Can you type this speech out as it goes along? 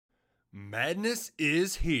Madness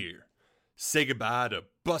is here. Say goodbye to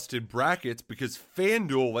busted brackets because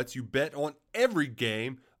FanDuel lets you bet on every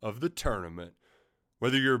game of the tournament.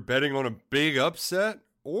 Whether you're betting on a big upset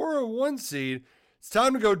or a one seed, it's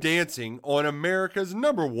time to go dancing on America's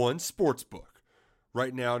 #1 sportsbook.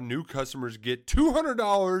 Right now, new customers get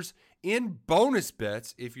 $200 in bonus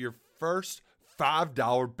bets if your first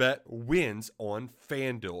 $5 bet wins on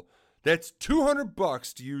FanDuel. That's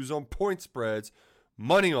 $200 to use on point spreads,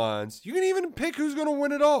 money lines. You can even pick who's going to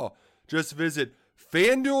win it all. Just visit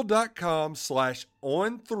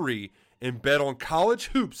FanDuel.com/on3 and bet on college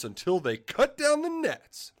hoops until they cut down the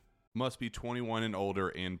nets. Must be 21 and older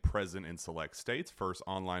and present in select states. First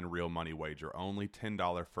online real money wager only.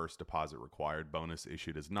 $10 first deposit required. Bonus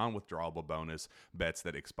issued as non-withdrawable bonus. Bets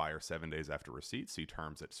that expire 7 days after receipt. See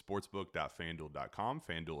terms at sportsbook.fanduel.com.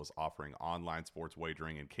 FanDuel is offering online sports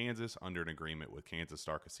wagering in Kansas under an agreement with Kansas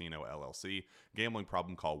Star Casino, LLC. Gambling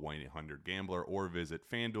problem? Call 1-800-GAMBLER or visit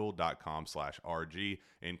fanduel.com/RG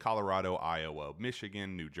in Colorado, Iowa,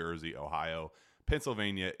 Michigan, New Jersey, Ohio,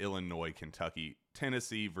 Pennsylvania, Illinois, Kentucky,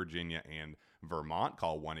 Tennessee, Virginia, and Vermont.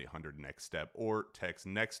 Call 1-800-NEXT-STEP or text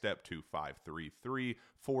NEXT-STEP to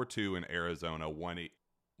 53342 in Arizona,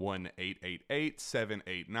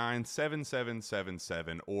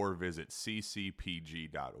 1-888-789-7777 or visit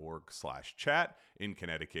ccpg.org/chat. In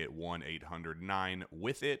Connecticut,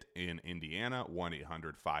 1-800-9-WITH-IT. In Indiana,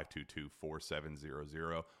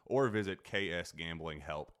 1-800-522-4700 or visit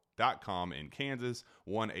ksgamblinghelp.com. In Kansas,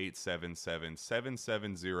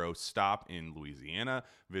 1-877-770-STOP in Louisiana.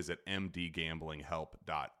 Visit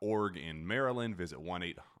mdgamblinghelp.org in Maryland. Visit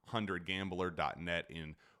 1-800-gambler.net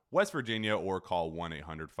in West Virginia or call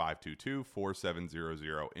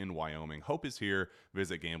 1-800-522-4700 in Wyoming. Hope is here.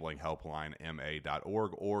 Visit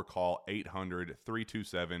gamblinghelplinema.org or call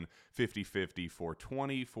 800-327-5050 for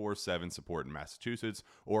 24/7 support in Massachusetts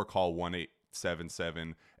or call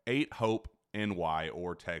 1-877-8-HOPE NY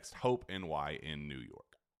or text Hope NY in New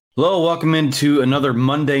York. Hello, welcome into another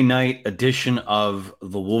Monday night edition of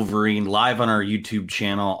The Wolverine live on our YouTube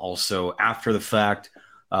channel. Also after the fact,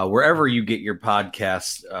 wherever you get your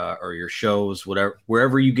podcasts or your shows,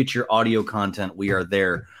 wherever you get your audio content, we are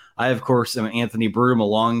there. I, of course, am Anthony Broom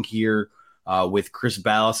along here with Chris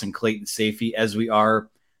Ballas and Clayton Safey, as we are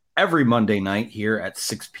every Monday night here at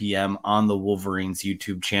 6 p.m. on the Wolverines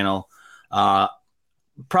YouTube channel.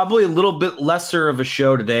 Probably a little bit lesser of a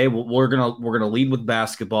show today. We're gonna lead with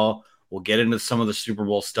basketball. We'll get into some of the Super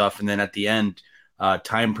Bowl stuff, and then at the end,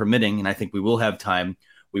 time permitting, and I think we will have time,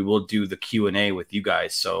 we will do the Q&A with you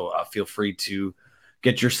guys. So feel free to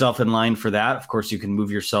get yourself in line for that. Of course, you can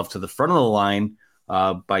move yourself to the front of the line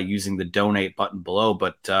by using the donate button below.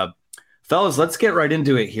 But fellas, let's get right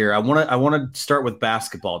into it here. I want to start with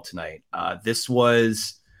basketball tonight. This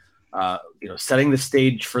was. Setting the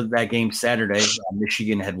stage for that game Saturday.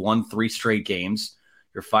 Michigan had won 3 straight games.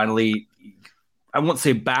 You're finally, I won't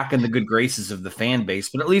say back in the good graces of the fan base,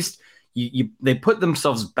 but at least they put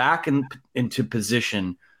themselves back into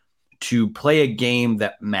position to play a game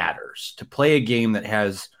that matters, to play a game that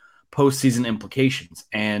has postseason implications.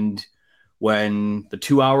 And when the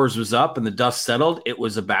 2 hours was up and the dust settled, it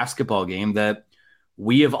was a basketball game that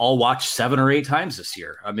we have all watched 7 or 8 times this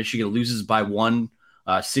year. Michigan loses by 1.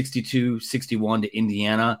 62-61 to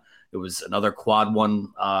Indiana. It was another quad one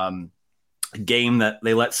game that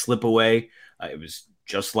they let slip away. It was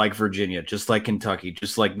just like Virginia, just like Kentucky,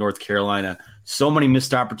 just like North Carolina. So many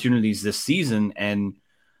missed opportunities this season. And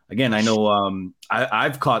again, I know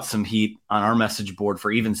I've caught some heat on our message board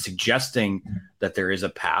for even suggesting that there is a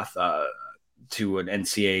path to an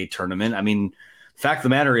NCAA tournament. I mean, the fact of the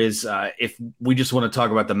matter is, if we just want to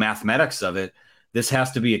talk about the mathematics of it, this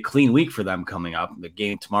has to be a clean week for them coming up. The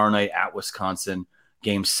game tomorrow night at Wisconsin,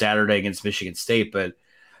 game Saturday against Michigan State. But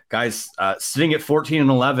guys, sitting at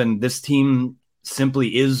 14-11, this team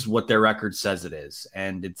simply is what their record says it is.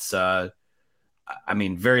 And it's,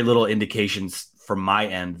 very little indications from my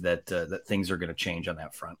end that things are going to change on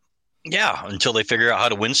that front. Yeah, until they figure out how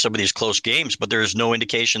to win some of these close games, but there's no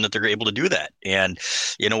indication that they're able to do that. And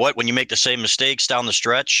you know what? When you make the same mistakes down the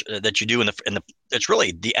stretch that you do in the, it's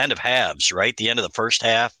really the end of halves, right? The end of the first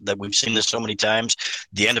half that we've seen this so many times.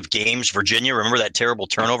 The end of games. Virginia, remember that terrible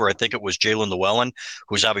turnover? I think it was Jalen Llewellyn,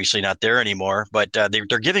 who's obviously not there anymore. But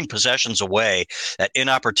they're giving possessions away at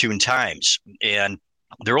inopportune times, and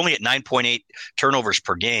they're only at 9.8 turnovers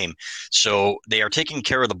per game. So they are taking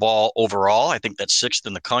care of the ball overall. I think that's 6th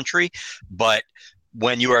in the country. But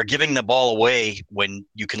when you are giving the ball away when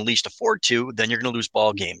you can least afford to, then you're going to lose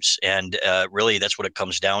ball games. And really, that's what it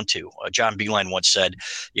comes down to. John Beeline once said,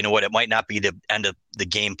 you know what, it might not be the end of the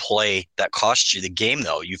game play that costs you the game,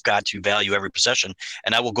 though. You've got to value every possession.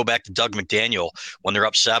 And I will go back to Doug McDaniel when they're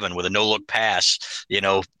up 7 with a no-look pass,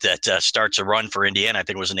 that starts a run for Indiana. I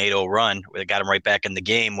think it was an 8-0 run. That got him right back in the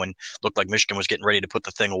game when it looked like Michigan was getting ready to put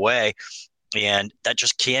the thing away. And that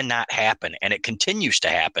just cannot happen. And it continues to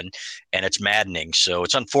happen. And it's maddening. So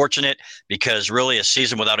it's unfortunate because really a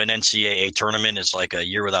season without an NCAA tournament is like a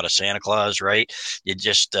year without a Santa Claus, right?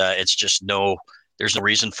 There's no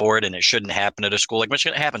reason for it, and it shouldn't happen at a school like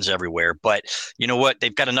Michigan. It happens everywhere. But you know what?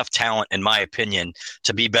 They've got enough talent, in my opinion,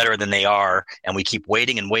 to be better than they are, and we keep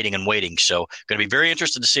waiting and waiting and waiting. So going to be very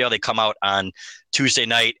interested to see how they come out on Tuesday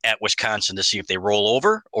night at Wisconsin, to see if they roll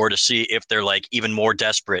over or to see if they're like even more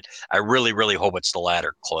desperate. I really, really hope it's the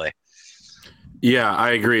latter, Clay. Yeah,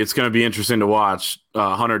 I agree. It's going to be interesting to watch.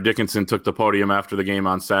 Hunter Dickinson took the podium after the game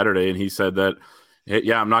on Saturday, and he said that,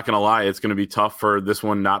 yeah, I'm not going to lie, it's going to be tough for this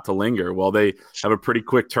one not to linger. Well, they have a pretty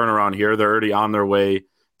quick turnaround here. They're already on their way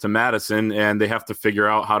to Madison, and they have to figure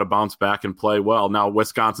out how to bounce back and play well. Now,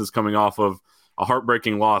 Wisconsin's coming off of a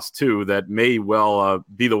heartbreaking loss, too, that may well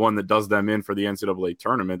be the one that does them in for the NCAA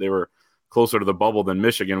tournament. They were closer to the bubble than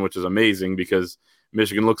Michigan, which is amazing because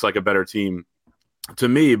Michigan looks like a better team to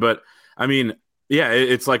me. But, I mean, yeah,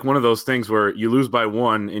 it's like one of those things where you lose by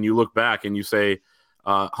 1 and you look back and you say,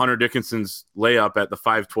 Hunter Dickinson's layup at the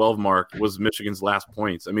 5:12 mark was Michigan's last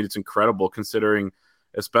points. I mean, it's incredible considering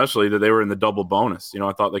especially that they were in the double bonus.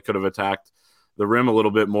 I thought they could have attacked the rim a little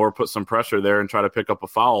bit more, put some pressure there, and try to pick up a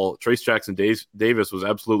foul. Trace Jackson Davis was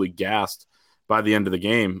absolutely gassed by the end of the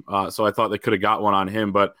game. So I thought they could have got one on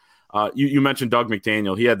him. But you mentioned Doug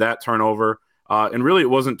McDaniel. He had that turnover. And really, it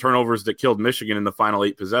wasn't turnovers that killed Michigan in the final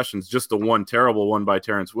 8 possessions, just the one terrible one by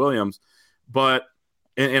Terrence Williams. But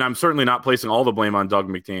and I'm certainly not placing all the blame on Doug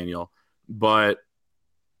McDaniel, but,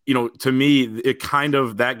 to me, it kind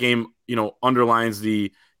of, that game, underlines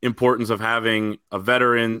the importance of having a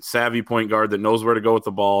veteran, savvy point guard that knows where to go with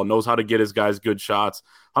the ball, knows how to get his guys good shots.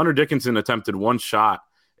 Hunter Dickinson attempted 1 shot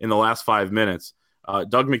in the last 5 minutes.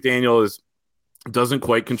 Doug McDaniel doesn't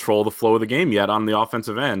quite control the flow of the game yet on the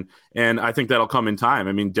offensive end. And I think that'll come in time.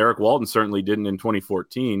 I mean, Derek Walton certainly didn't in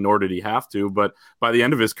 2014, nor did he have to. But by the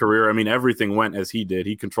end of his career, I mean, everything went as he did.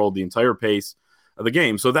 He controlled the entire pace of the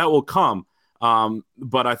game. So that will come.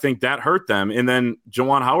 But I think that hurt them. And then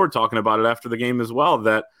Juwan Howard talking about it after the game as well,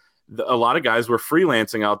 that a lot of guys were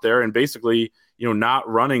freelancing out there and basically, not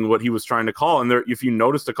running what he was trying to call. And if you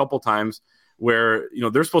noticed a couple times, where,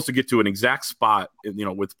 they're supposed to get to an exact spot,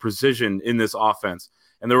 with precision in this offense.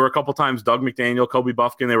 And there were a couple times Doug McDaniel, Kobe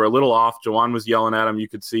Buffkin, they were a little off. Juwan was yelling at him, you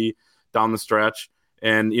could see down the stretch.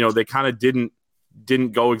 And, they kind of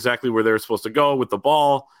didn't go exactly where they were supposed to go with the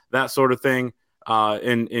ball, that sort of thing.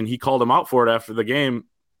 And he called him out for it after the game.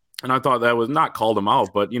 And I thought that was not called him out,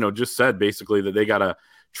 but, just said basically that they got to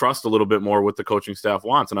trust a little bit more what the coaching staff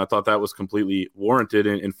wants. And I thought that was completely warranted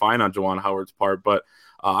and fine on Juwan Howard's part. But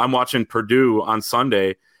I'm watching Purdue on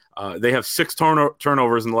Sunday. They have 6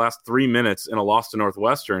 turnovers in the last 3 minutes in a loss to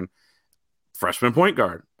Northwestern. Freshman point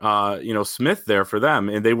guard, Smith there for them,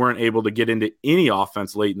 and they weren't able to get into any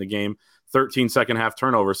offense late in the game. 13 second half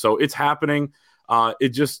turnovers. So it's happening.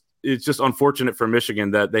 It's just unfortunate for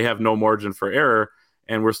Michigan that they have no margin for error,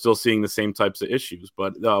 and we're still seeing the same types of issues.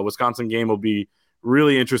 But the Wisconsin game will be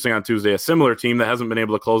really interesting on Tuesday. A similar team that hasn't been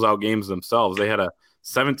able to close out games themselves. They had a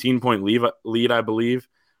 17-point lead, I believe,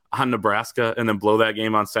 on Nebraska, and then blow that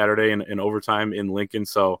game on Saturday in overtime in Lincoln.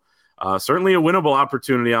 So certainly a winnable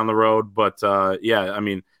opportunity on the road. But, yeah, I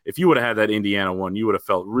mean, if you would have had that Indiana one, you would have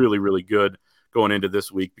felt really, really good going into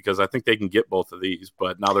this week because I think they can get both of these.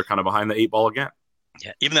 But now they're kind of behind the 8 ball again.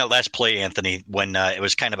 Yeah, even that last play, Anthony, when it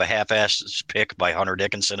was kind of a half-assed pick by Hunter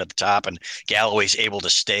Dickinson at the top, and Galloway's able to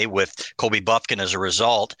stay with Kobe Buffkin as a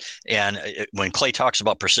result. And when Clay talks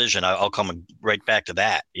about precision, I'll come right back to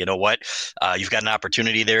that. You know what? You've got an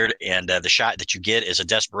opportunity there, and the shot that you get is a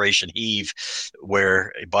desperation heave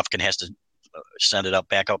where Buffkin has to send it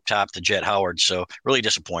back up top to Jet Howard. So really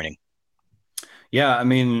disappointing. Yeah, I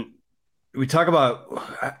mean, we talk about,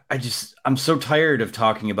 I'm so tired of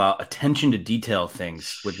talking about attention to detail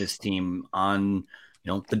things with this team on,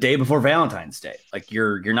 the day before Valentine's Day. Like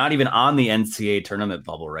you're not even on the NCAA tournament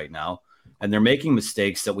bubble right now. And they're making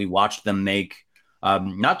mistakes that we watched them make,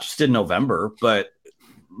 not just in November, but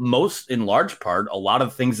in large part, a lot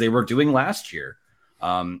of things they were doing last year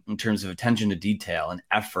in terms of attention to detail and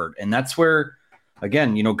effort. And that's where,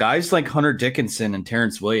 again, guys like Hunter Dickinson and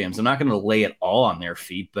Terrence Williams, I'm not going to lay it all on their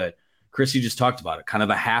feet, but Chris, you just talked about it, kind of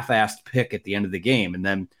a half-assed pick at the end of the game. And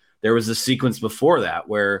then there was a sequence before that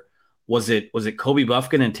where was it Kobe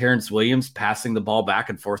Buffkin and Terrence Williams passing the ball back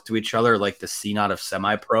and forth to each other like the scene out of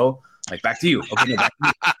Semi-Pro? Like, back to you. Okay, no, back to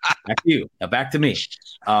you. Back to you. Now back to me.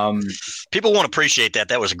 People won't appreciate that.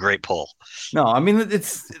 That was a great pull. No, I mean,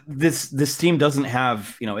 it's this team doesn't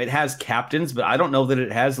have, it has captains, but I don't know that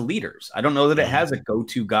it has leaders. I don't know that it has a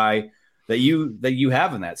go-to guy that you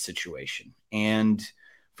have in that situation. And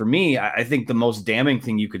for me, I think the most damning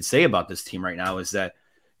thing you could say about this team right now is that,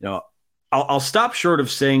 I'll stop short of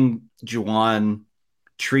saying Juwan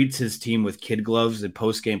treats his team with kid gloves at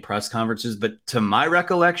post-game press conferences, but to my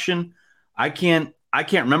recollection, I can't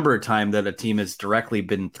remember a time that a team has directly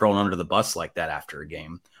been thrown under the bus like that after a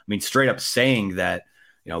game. I mean, straight up saying that,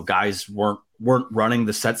 guys weren't running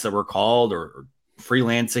the sets that were called or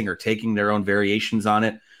freelancing or taking their own variations on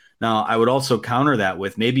it. Now, I would also counter that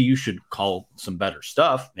with maybe you should call some better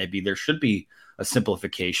stuff. Maybe there should be a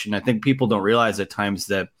simplification. I think people don't realize at times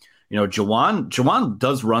that, Juwan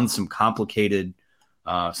does run some complicated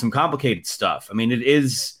stuff. I mean, it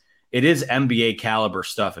is NBA caliber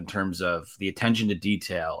stuff in terms of the attention to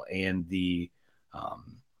detail and the,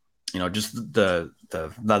 just the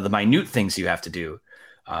minute things you have to do.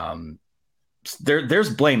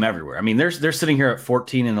 There's blame everywhere. I mean, they're sitting here at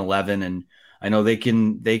 14-11, and I know they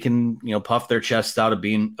can puff their chests out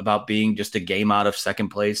about being just a game out of second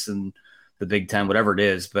place in the Big Ten, whatever it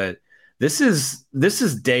is. But this is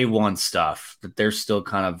day one stuff that they're still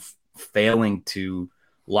kind of failing to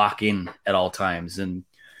lock in at all times. And,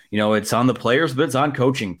 it's on the players, but it's on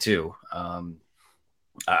coaching too. I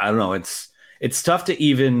don't know. It's tough to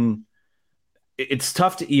even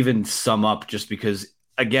sum up, just because,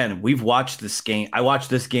 again, we've watched this game. I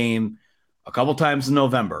watched this game a couple times in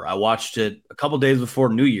November. I watched it a couple days before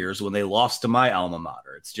New Year's when they lost to my alma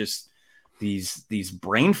mater. It's just these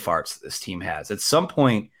brain farts that this team has. At some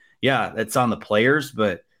point, yeah, it's on the players,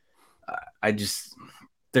 but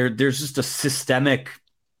there's just a systemic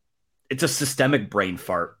brain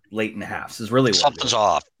fart late in the halves is really what something's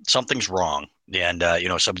off. Something's wrong. And,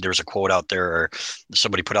 there's a quote out there, or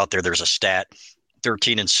somebody put out there, there's a stat,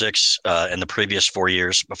 13-6 in the previous 4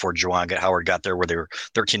 years before Juwan Howard got there, where they were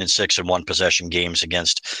 13-6 in one possession games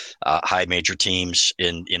against high major teams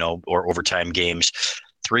or overtime games,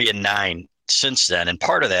 3-9 since then. And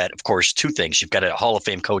part of that, of course, two things. You've got a Hall of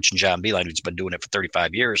Fame coach in John Beilein, who's been doing it for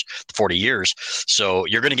 35 years, 40 years. So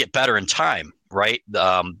you're going to get better in time, right?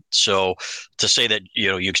 So to say that,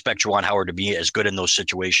 you expect Juwan Howard to be as good in those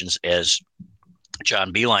situations as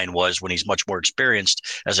John Beilein was when he's much more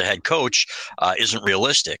experienced as a head coach isn't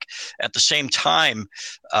realistic. At the same time,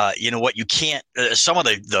 you can't some of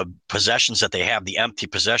the possessions that they have, the empty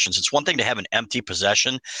possessions, it's one thing to have an empty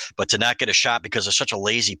possession, but to not get a shot because of such a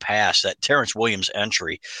lazy pass. That Terrence Williams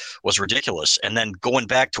entry was ridiculous. And then going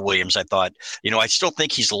back to Williams, I thought, I still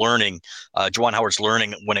think he's learning, Juwan Howard's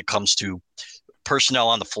learning when it comes to personnel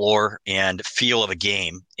on the floor and feel of a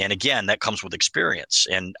game. And again, that comes with experience.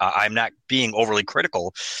 And I'm not being overly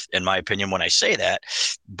critical, in my opinion, when I say that,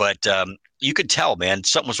 but you could tell, man,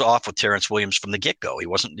 something was off with Terrence Williams from the get-go. He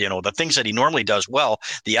wasn't, the things that he normally does well,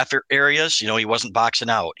 the effort areas, he wasn't boxing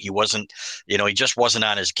out. He wasn't, he just wasn't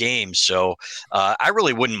on his game. So I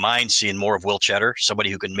really wouldn't mind seeing more of Will Cheddar, somebody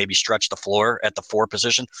who can maybe stretch the floor at the 4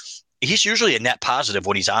 position. He's usually a net positive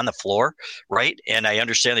when he's on the floor, right? And I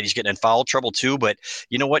understand that he's getting in foul trouble too, but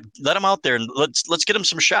you know what? Let him out there and let's get him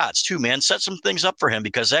some shots too, man. Set some things up for him,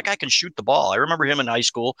 because that guy can shoot the ball. I remember him in high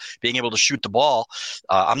school being able to shoot the ball.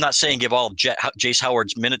 I'm not saying give all of Jace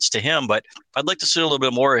Howard's minutes to him, but I'd like to see a little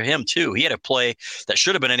bit more of him too. He had a play that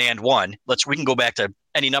should have been an and one. We can go back to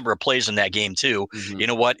any number of plays in that game too. Mm-hmm. You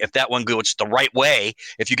know what? If that one goes the right way,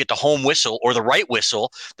 if you get the home whistle or the right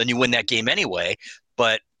whistle, then you win that game anyway.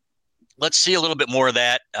 But let's see a little bit more of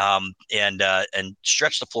that, and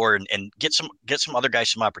stretch the floor and get some other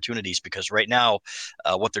guys some opportunities, because right now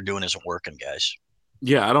what they're doing isn't working, guys.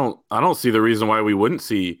 Yeah, I don't see the reason why we wouldn't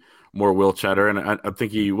see more Will Cheddar. And I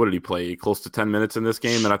think what did he play? Close to 10 minutes in this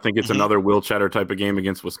game. And I think it's another Will Cheddar type of game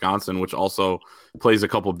against Wisconsin, which also plays a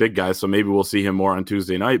couple big guys. So maybe we'll see him more on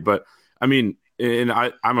Tuesday night. But I mean, and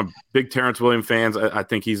I'm a big Terrence Williams fan. I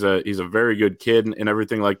think he's a very good kid and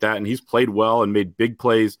everything like that. And he's played well and made big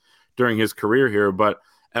plays during his career here. But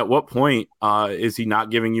at what point is he not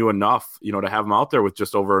giving you enough, to have him out there with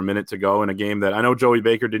just over a minute to go in a game that I know Joey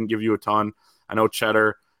Baker didn't give you a ton. I know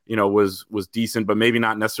Cheddar, was decent, but maybe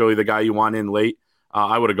not necessarily the guy you want in late.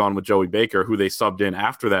 I would have gone with Joey Baker, who they subbed in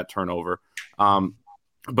after that turnover.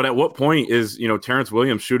 But at what point is, Terrence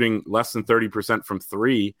Williams shooting less than 30% from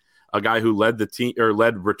three, a guy who led the team or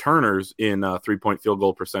led returners in 3-point field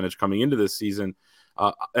goal percentage coming into this season?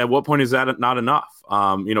 at what point is that not enough?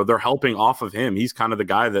 They're helping off of him. He's kind of the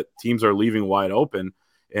guy that teams are leaving wide open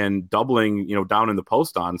and doubling, down in the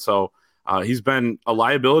post on. So he's been a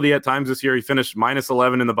liability at times this year. He finished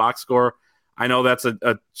 -11 in the box score. I know that's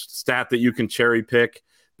a stat that you can cherry pick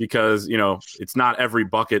because, it's not every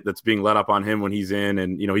bucket that's being let up on him when he's in,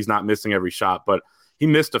 and, he's not missing every shot, but he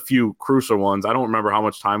missed a few crucial ones. I don't remember how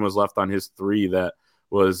much time was left on his three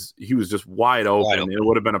he was just wide open. It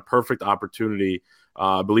would have been a perfect opportunity,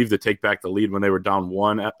 I believe, to take back the lead when they were down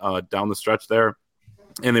one down the stretch there,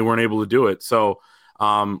 and they weren't able to do it. So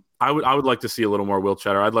I would like to see a little more Will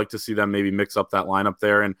Cheddar. I'd like to see them maybe mix up that lineup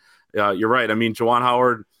there. And you're right. I mean, Juwan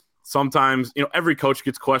Howard, sometimes, every coach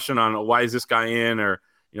gets questioned on why is this guy in, or,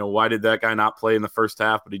 why did that guy not play in the first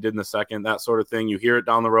half, but he did in the second, that sort of thing. You hear it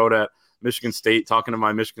down the road at Michigan State, talking to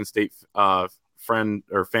my Michigan State friend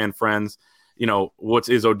or fan friends, what's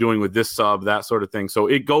Izzo doing with this sub, that sort of thing. So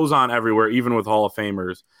it goes on everywhere, even with Hall of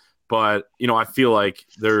Famers. But, I feel like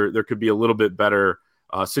there could be a little bit better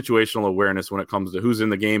situational awareness when it comes to who's in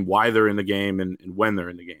the game, why they're in the game, and when they're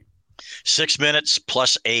in the game. 6 minutes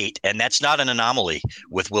plus 8, and that's not an anomaly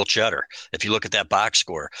with Will Cheddar. If you look at that box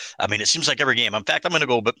score, I mean, it seems like every game. In fact, I'm going to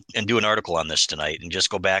go and do an article on this tonight and just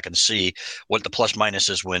go back and see what the plus minus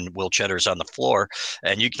is when Will Cheddar is on the floor.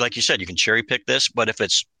 And like you said, you can cherry pick this, but if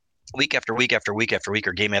it's week after week after week after week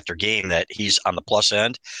or game after game that he's on the plus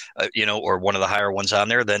end, or one of the higher ones on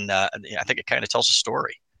there, then I think it kind of tells a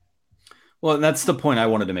story. Well, and that's the point I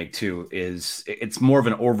wanted to make too, is it's more of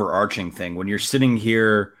an overarching thing. When you're sitting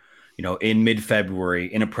here, in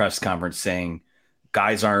mid-February in a press conference saying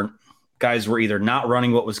guys were either not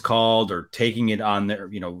running what was called or taking it on their,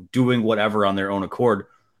 doing whatever on their own accord.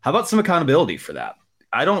 How about some accountability for that?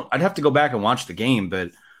 I'd have to go back and watch the game, but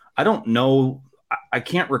I don't know. I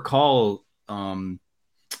can't recall,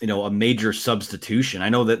 a major substitution. I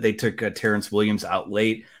know that they took Terrence Williams out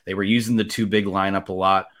late. They were using the two big lineup a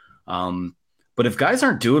lot. But if guys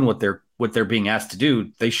aren't doing what they're being asked to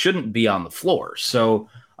do, they shouldn't be on the floor. So,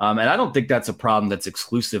 and I don't think that's a problem that's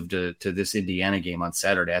exclusive to this Indiana game on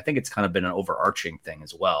Saturday. I think it's kind of been an overarching thing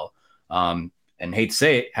as well. And hate to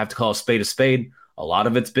say it, have to call a spade a spade. A lot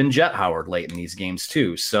of it's been Jet Howard late in these games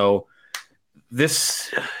too. So it's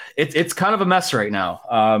kind of a mess right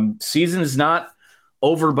now. Season is not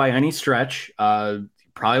over by any stretch.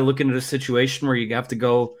 Probably looking at a situation where you have to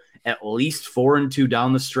go at least 4-2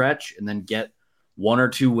 down the stretch and then get 1 or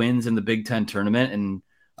 2 wins in the Big Ten tournament. And,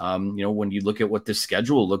 when you look at what this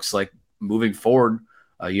schedule looks like moving forward,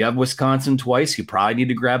 you have Wisconsin twice. You probably need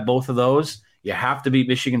to grab both of those. You have to beat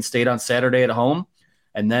Michigan State on Saturday at home,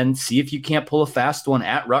 and then see if you can't pull a fast one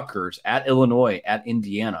at Rutgers, at Illinois, at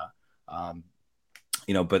Indiana.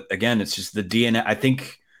 But again, it's just the DNA.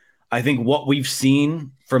 I think what we've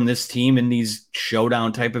seen from this team in these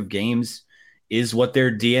showdown type of games is what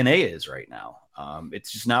their DNA is right now.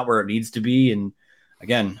 It's just not where it needs to be. And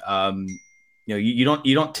again, you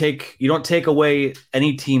don't take away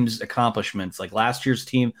any team's accomplishments. Like last year's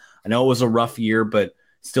team, I know it was a rough year, but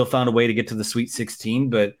still found a way to get to the Sweet 16.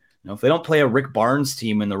 But if they don't play a Rick Barnes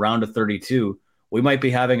team in the round of 32, we might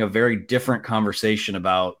be having a very different conversation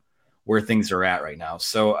about where things are at right now.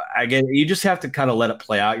 So again, you just have to kind of let it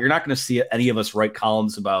play out. You're not going to see any of us write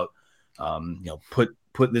columns about,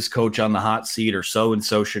 put this coach on the hot seat or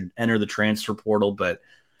so-and-so should enter the transfer portal. But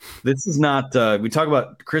this is not, we talk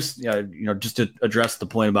about Chris, just to address the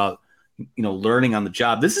point about, learning on the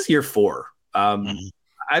job. This is year 4.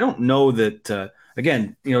 I don't know that,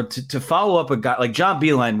 again, to follow up a guy like John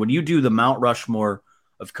Beilein, when you do the Mount Rushmore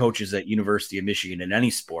of coaches at University of Michigan in any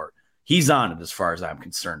sport, he's on it as far as I'm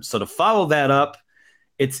concerned. So to follow that up,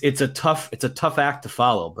 it's a tough act to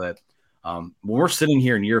follow. But when we're sitting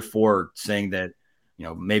here in year 4 saying that,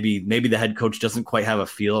 maybe the head coach doesn't quite have a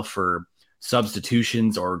feel for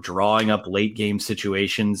substitutions or drawing up late game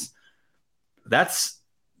situations, that's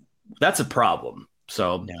a problem.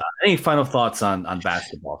 So any final thoughts on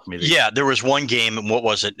basketball for me? Yeah, there was one game, and what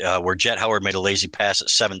was it, where Jet Howard made a lazy pass at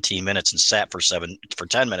 17 minutes and sat for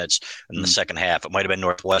 10 minutes in the second half. It might have been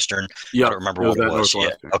Northwestern. I don't remember what it was.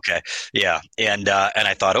 Yeah. Okay. Yeah. And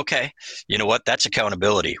I thought, okay, you know what? That's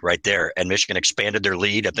accountability right there. And Michigan expanded their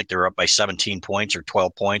lead. I think they were up by 17 points or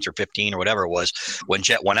 12 points or 15 or whatever it was when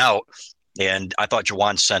Jet went out. And I thought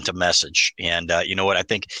Juwan sent a message. And you know what? I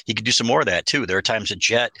think he could do some more of that, too. There are times that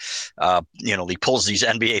Jet, he pulls these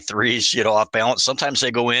NBA threes, off balance. Sometimes they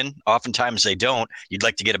go in. Oftentimes they don't. You'd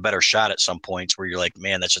like to get a better shot at some points where you're like,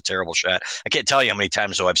 man, that's a terrible shot. I can't tell you how many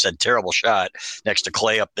times, though, I've said terrible shot next to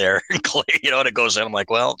Clay up there. And Clay, and it goes in. I'm like,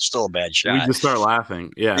 well, it's still a bad shot. We just start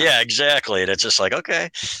laughing. Yeah. Yeah, exactly. And it's just like, okay.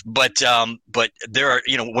 But there are,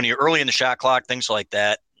 when you're early in the shot clock, things like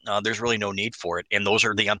that, there's really no need for it. And those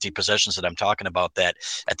are the empty possessions that I'm talking about, that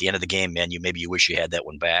at the end of the game, man, maybe you wish you had that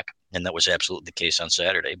one back. And that was absolutely the case on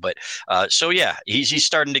Saturday. But so, yeah, he's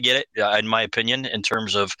starting to get it, in my opinion, in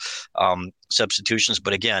terms of substitutions.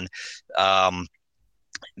 But again,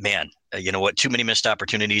 man, you know what? Too many missed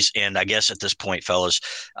opportunities. And I guess at this point, fellas,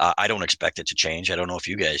 I don't expect it to change. I don't know if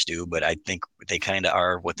you guys do, but I think they kind of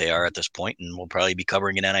are what they are at this point, and we'll probably be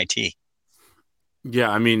covering an NIT.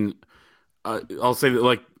 Yeah, I mean, I'll say that,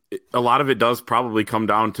 like, a lot of it does probably come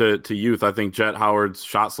down to youth. I think Jett Howard's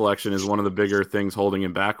shot selection is one of the bigger things holding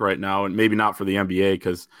him back right now, and maybe not for the NBA,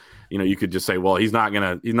 because you could just say, well, he's not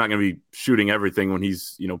gonna be shooting everything when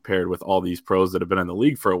he's paired with all these pros that have been in the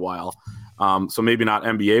league for a while. So maybe not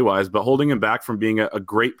NBA wise, but holding him back from being a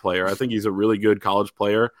great player. I think he's a really good college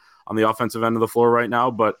player on the offensive end of the floor right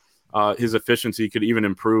now, but his efficiency could even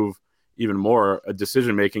improve even more.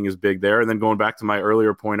 Decision making is big there. And then going back to my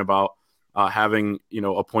earlier point about having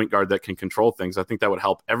a point guard that can control things, I think that would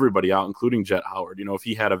help everybody out, including Jett Howard. If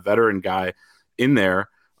he had a veteran guy in there,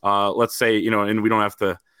 let's say, and we don't have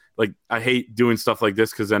to, like, I hate doing stuff like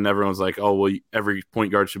this because then everyone's like, oh, well, every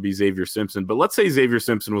point guard should be Xavier Simpson. But let's say Xavier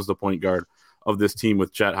Simpson was the point guard of this team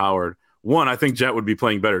with Jett Howard. One, I think Jett would be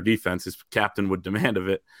playing better defense. His captain would demand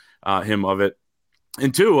him of it.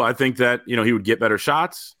 And two, I think that, he would get better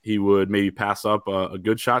shots. He would maybe pass up a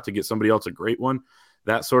good shot to get somebody else a great one,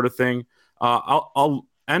 that sort of thing. I'll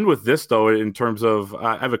end with this, though, in terms of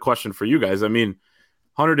I have a question for you guys. I mean,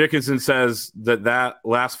 Hunter Dickinson says that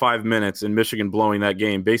last 5 minutes in Michigan blowing that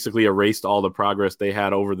game basically erased all the progress they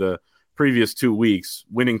had over the previous 2 weeks,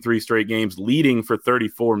 winning 3 straight games, leading for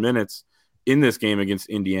 34 minutes in this game against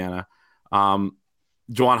Indiana.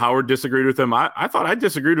 Juwan Howard disagreed with him. I thought I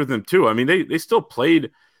disagreed with him too. I mean, they still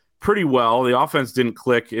played pretty well. The offense didn't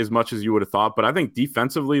click as much as you would have thought, but I think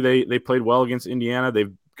defensively they played well against Indiana.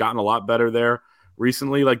 They've gotten a lot better there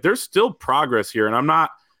recently. Like, there's still progress here, and I'm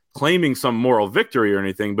not claiming some moral victory or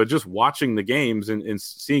anything, but just watching the games and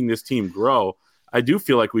seeing this team grow, I do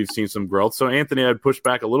feel like we've seen some growth. So, Anthony, I'd push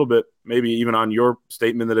back a little bit, maybe even on your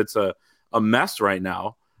statement that it's a mess right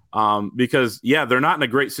now, because, yeah, they're not in a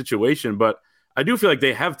great situation, but I do feel like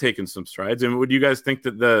they have taken some strides. And would you guys think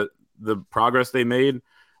that the progress they made,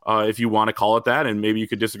 if you want to call it that, and maybe you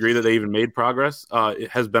could disagree that they even made progress, it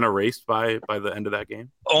has been erased by the end of that game?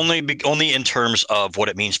 Only in terms of what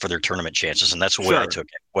it means for their tournament chances, and that's the way I took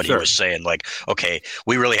it. What he was saying, like, okay,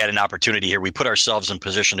 we really had an opportunity here. We put ourselves in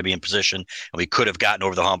position to be in position, and we could have gotten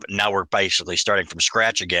over the hump. Now we're basically starting from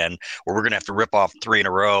scratch again, where we're going to have to rip off 3 in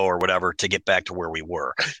a row or whatever to get back to where we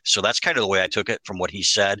were. So that's kind of the way I took it from what he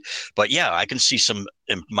said. But yeah, I can see some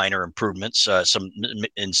minor improvements,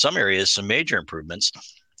 in some areas, some major improvements,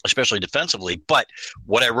 especially defensively. But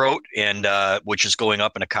what I wrote, and which is going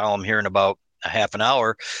up in a column here in about a half an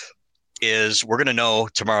hour, is we're going to know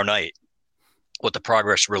tomorrow night what the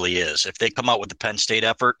progress really is. If they come out with the Penn State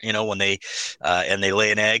effort, when they and they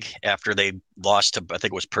lay an egg after they lost to, I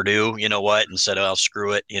think it was Purdue, and said, oh,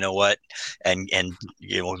 screw it, and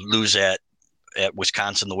lose at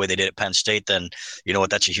Wisconsin the way they did at Penn State, then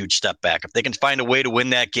that's a huge step back. If they can find a way to win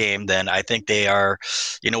that game, then I think they are,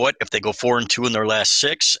 if they go 4-2 in their last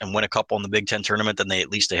 6 and win a couple in the Big Ten tournament, then at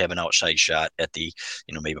least they have an outside shot at the,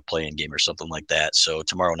 maybe a play-in game or something like that. So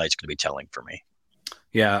tomorrow night's going to be telling for me.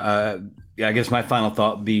 Yeah. I guess my final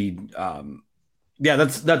thought would be,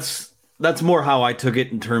 that's more how I took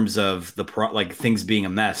it in terms of things being a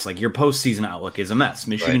mess. Like, your postseason outlook is a mess.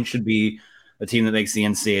 Michigan should be a team that makes the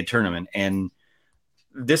NCAA tournament. And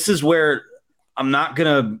this is where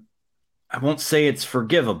I won't say it's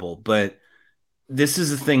forgivable, but this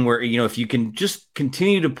is a thing where, if you can just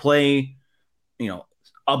continue to play,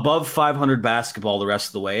 above 500 basketball the rest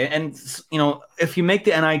of the way. And, if you make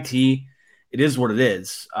the NIT, it is what it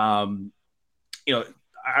is. I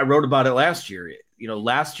wrote about it last year.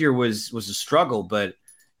 Last year was a struggle, but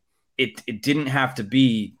it didn't have to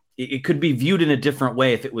be. It could be viewed in a different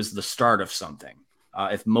way if it was the start of something.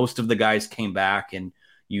 If most of the guys came back and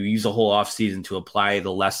you use a whole offseason to apply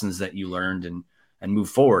the lessons that you learned and move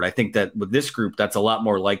forward. I think that with this group, that's a lot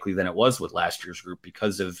more likely than it was with last year's group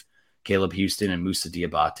because of Caleb Houston and Moussa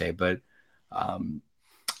Diabate. But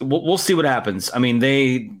we'll see what happens. I mean,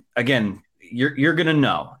 you're going to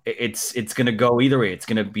know. It's going to go either way. It's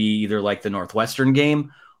going to be either like the Northwestern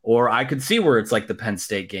game, or I could see where it's like the Penn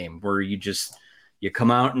State game where you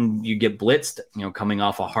come out and you get blitzed, coming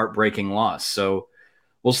off a heartbreaking loss. So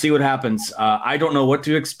we'll see what happens. I don't know what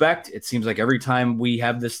to expect. It seems like every time we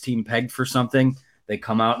have this team pegged for something, they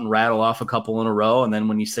come out and rattle off a couple in a row. And then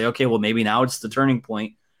when you say, okay, well, maybe now it's the turning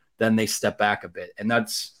point, then they step back a bit. And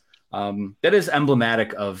that's that is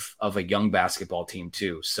emblematic of a young basketball team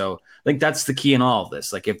too. So I think that's the key in all of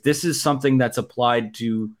this. Like if this is something that's applied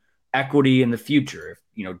to equity in the future,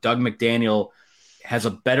 if Doug McDaniel has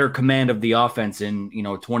a better command of the offense in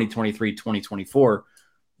 2023, 2024,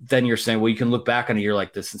 then you're saying, well, you can look back on a year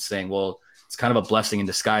like this and saying, well, it's kind of a blessing in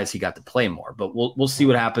disguise he got to play more. But we'll see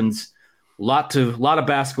what happens. A lot of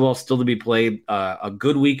basketball still to be played. A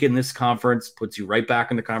good week in this conference puts you right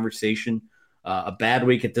back in the conversation. A bad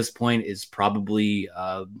week at this point is probably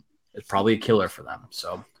a killer for them.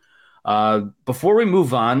 So before we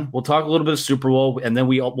move on, we'll talk a little bit of Super Bowl, and then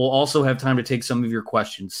we'll also have time to take some of your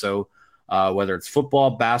questions. So whether it's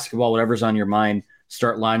football, basketball, whatever's on your mind,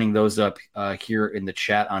 start lining those up here in the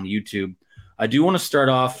chat on YouTube. I do want to start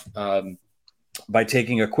off by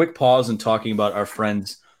taking a quick pause and talking about our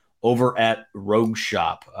friends over at Rogue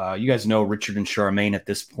Shop. You guys know Richard and Charmaine at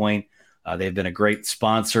this point. They've been a great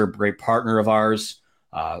sponsor, great partner of ours,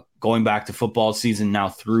 going back to football season, now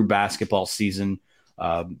through basketball season.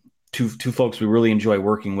 Two folks we really enjoy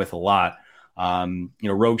working with a lot.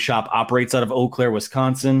 Rogue Shop operates out of Eau Claire,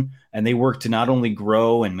 Wisconsin, and they work to not only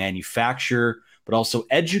grow and manufacture, but also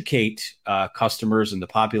educate customers and the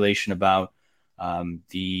population about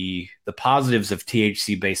the positives of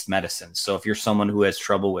THC-based medicine. So if you're someone who has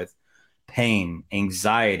trouble with pain,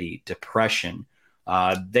 anxiety, depression,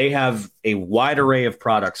 they have a wide array of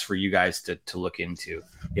products for you guys to look into.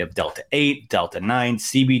 You have Delta 8, Delta 9,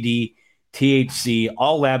 CBD, THC,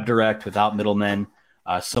 all lab direct without middlemen.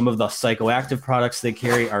 Some of the psychoactive products they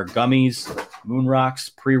carry are gummies, moon rocks,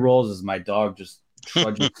 pre-rolls, as my dog just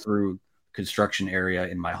trudges through construction area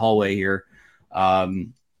in my hallway here.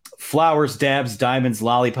 Flowers, dabs, diamonds,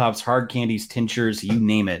 lollipops, hard candies, tinctures, you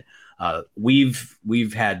name it.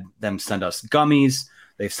 We've had them send us gummies.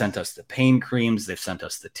 They've sent us the pain creams. They've sent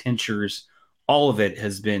us the tinctures. All of it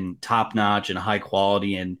has been top notch and high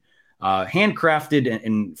quality and handcrafted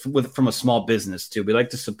and from a small business too. We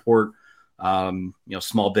like to support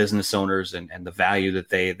small business owners and the value that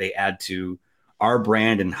they add to our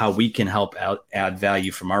brand and how we can help add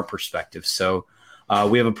value from our perspective. So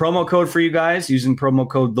we have a promo code for you guys using promo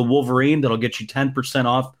code The Wolverine that'll get you 10%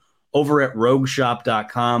 off over at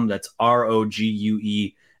rogueshop.com. That's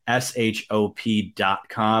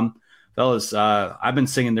ROGUESHOP.com. Fellas, I've been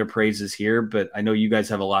singing their praises here, but I know you guys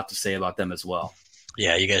have a lot to say about them as well.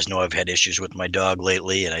 Yeah, you guys know I've had issues with my dog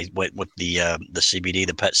lately, and I went with the CBD,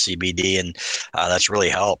 the pet CBD, and that's really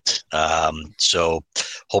helped. So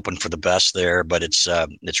hoping for the best there, but it's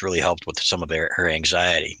really helped with some of her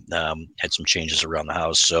anxiety. Had some changes around the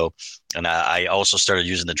house. So, and I also started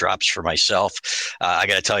using the drops for myself. I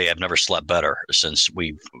got to tell you, I've never slept better since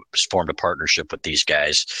we formed a partnership with these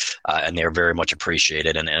guys, and they're very much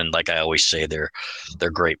appreciated. And like I always say, they're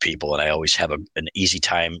great people, and I always have an easy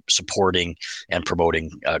time supporting and promoting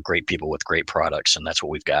great people with great products, and that's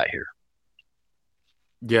what we've got here.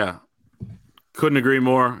 Yeah, couldn't agree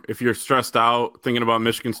more. If you're stressed out thinking about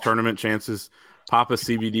Michigan's tournament chances, pop a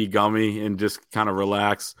CBD gummy and just kind of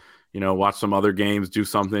relax. Watch some other games, do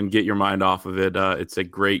something, get your mind off of it. It's a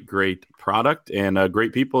great product and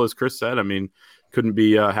great people, as Chris said. I mean, couldn't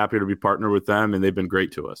be happier to be partnered with them, and they've been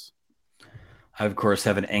great to us. I, of course,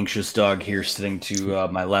 have an anxious dog here sitting to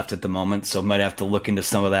my left at the moment, so might have to look into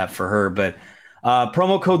some of that for her. But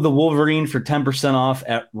promo code The Wolverine for 10% off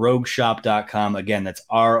at rogueshop.com. Again, that's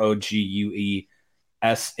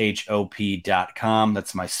ROGUESHOP.com.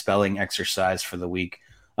 That's my spelling exercise for the week.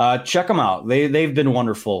 Check them out. They've been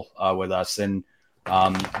wonderful with us. And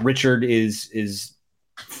Richard is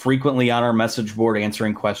frequently on our message board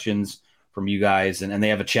answering questions from you guys. And they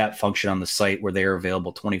have a chat function on the site where they are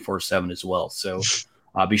available 24/7 as well. So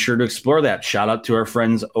be sure to explore that. Shout out to our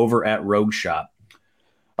friends over at Rogue Shop.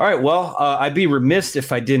 All right, well, I'd be remiss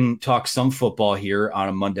if I didn't talk some football here on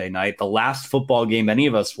a Monday night. The last football game any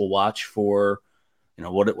of us will watch for,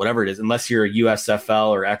 whatever it is, unless you're a USFL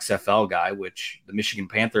or XFL guy, which the Michigan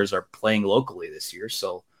Panthers are playing locally this year.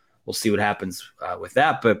 So we'll see what happens with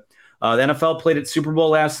that. But the NFL played at Super Bowl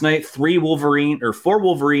last night. 4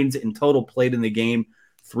 Wolverines in total played in the game.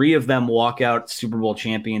 3 of them walk out Super Bowl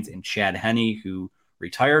champions in Chad Henne, who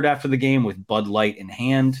retired after the game with Bud Light in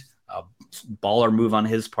hand. Baller move on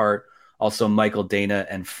his part. Also Michael Dana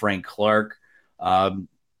and Frank Clark. I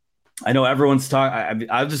know everyone's talking.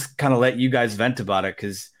 I'll just kind of let you guys vent about it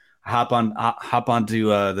because I hop onto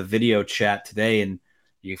the video chat today, and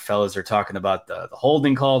you fellas are talking about the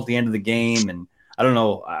holding call at the end of the game. And I don't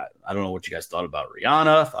know what you guys thought about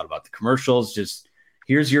Rihanna, thought about the commercials. Just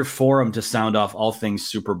here's your forum to sound off all things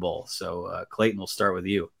Super Bowl. So Clayton, we'll start with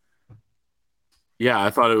you. Yeah,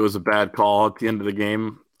 I thought it was a bad call at the end of the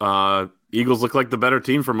game. Eagles look like the better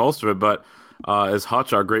team for most of it. But as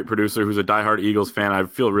Hutch, our great producer, who's a diehard Eagles fan, I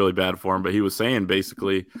feel really bad for him. But he was saying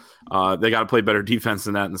basically they got to play better defense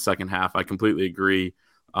than that in the second half. I completely agree.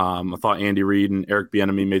 I thought Andy Reid and Eric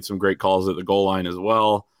Bieniemy made some great calls at the goal line as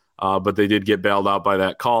well. But they did get bailed out by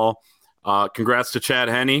that call. Congrats to Chad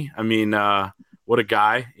Henne. I mean, what a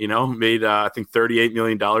guy, made, I think, $38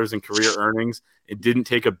 million in career earnings. It didn't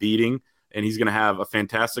take a beating, and he's going to have a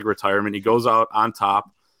fantastic retirement. He goes out on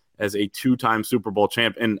top as a 2-time Super Bowl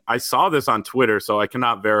champ. And I saw this on Twitter, so I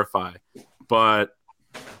cannot verify, but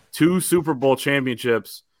 2 Super Bowl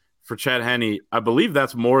championships for Chad Henne. I believe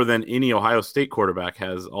that's more than any Ohio State quarterback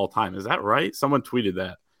has all time. Is that right? Someone tweeted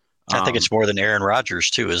that. I think it's more than Aaron Rodgers,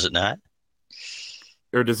 too, is it not?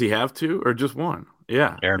 Or does he have 2 or just 1?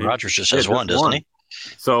 Yeah. Aaron Rodgers just has 1, doesn't he?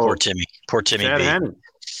 So Poor Timmy Chad B. Henne.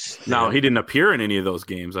 Now, he didn't appear in any of those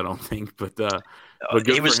games, I don't think, but good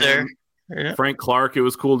he was for him. there. Yeah. Frank Clark, it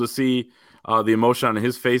was cool to see the emotion on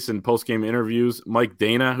his face in post-game interviews. Mike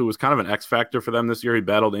Dana, who was kind of an X factor for them this year, he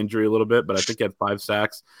battled injury a little bit, but I think he had 5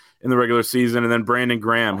 sacks in the regular season. And then Brandon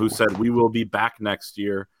Graham, who said, we will be back next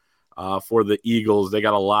year for the Eagles. They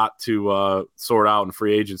got a lot to sort out in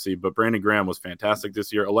free agency, but Brandon Graham was fantastic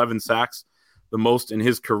this year. 11 sacks, the most in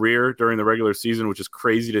his career during the regular season, which is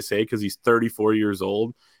crazy to say because he's 34 years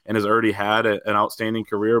old and has already had an outstanding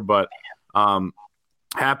career. But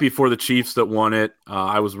happy for the Chiefs that won it.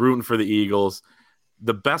 I was rooting for the Eagles.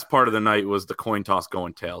 The best part of the night was the coin toss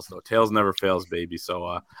going tails, though. Tails never fails, baby.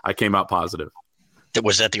 So I came out positive.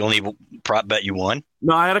 Was that the only prop bet you won?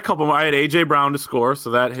 No, I had a couple more. I had A.J. Brown to score,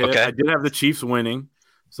 so that hit. Okay. I did have the Chiefs winning,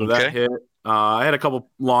 so that hit. I had a couple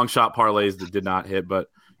long shot parlays that did not hit, but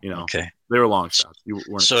they were long shots. You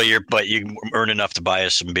earn enough to buy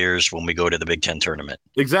us some beers when we go to the Big Ten tournament.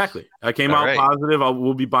 Exactly. I came out positive.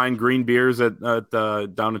 We'll be buying green beers at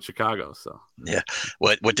down in Chicago. So yeah.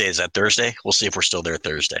 What day is that? Thursday? We'll see if we're still there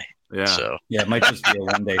Thursday. Yeah. So yeah, it might just be a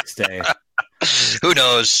one-day stay. Who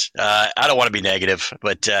knows? I don't want to be negative,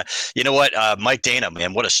 but you know what? Mike Dana,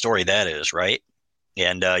 man, what a story that is, right?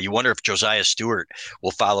 And you wonder if Josiah Stewart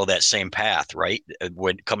will follow that same path, right?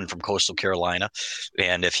 When coming from Coastal Carolina,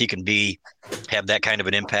 and if he can have that kind of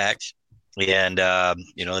an impact, and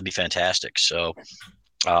that'd be fantastic. So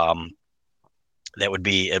it'd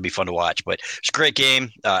be fun to watch. But it's a great game.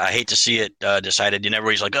 I hate to see it decided. And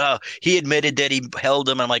everybody's like, oh, he admitted that he held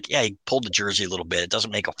him. I'm like, yeah, he pulled the jersey a little bit. It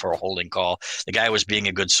doesn't make up for a holding call. The guy was being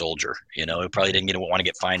a good soldier. He probably didn't want to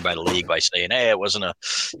get fined by the league by saying, hey, it wasn't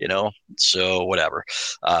so whatever.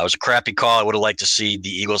 It was a crappy call. I would have liked to see the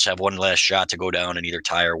Eagles have one last shot to go down and either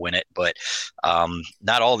tie or win it. But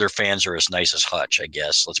not all their fans are as nice as Hutch, I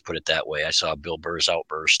guess. Let's put it that way. I saw Bill Burr's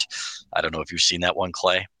outburst. I don't know if you've seen that one,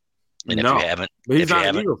 Clay. And no, if you haven't, but he's not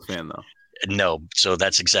an Eagles fan, though. No, so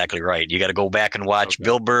that's exactly right. You got to go back and watch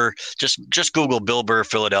Bill Burr. Just Google Bill Burr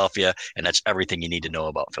Philadelphia, and that's everything you need to know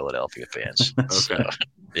about Philadelphia fans. Okay, so,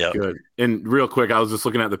 yeah, good. And real quick, I was just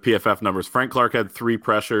looking at the PFF numbers. Frank Clark had 3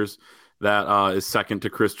 pressures. That is second to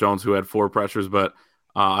Chris Jones, who had 4 pressures. But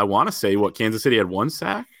I want to say Kansas City had 1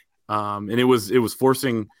 sack, and it was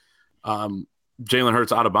forcing Jalen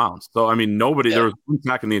Hurts out of bounds. So I mean, there was 1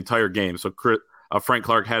 sack in the entire game. So Frank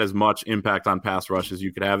Clark had as much impact on pass rush as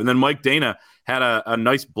you could have. And then Mike Dana had a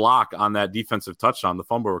nice block on that defensive touchdown, the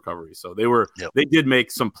fumble recovery. So they did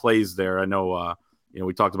make some plays there. I know,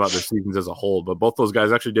 we talked about their seasons as a whole, but both those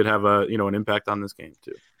guys actually did have an impact on this game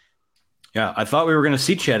too. Yeah. I thought we were going to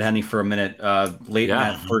see Chad Henne for a minute late in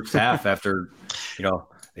that first half after,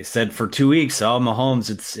 they said for 2 weeks, Mahomes,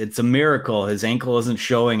 it's a miracle. His ankle isn't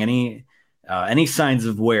showing any signs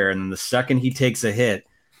of wear. And then the second he takes a hit,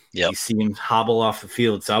 you see him hobble off the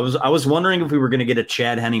field. So I was wondering if we were going to get a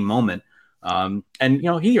Chad Henne moment. And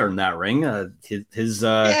he earned that ring. His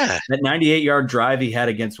that 98-yard drive he had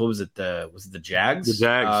against was it the Jags?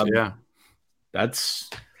 The Jags,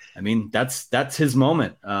 that's his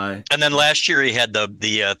moment. And then last year he had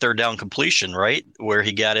the third down completion, right, where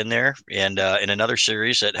he got in there, and in another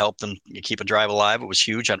series that helped them keep a drive alive. It was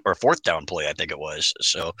huge, or fourth down play, I think it was.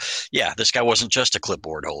 So yeah, this guy wasn't just a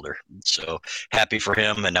clipboard holder. So happy for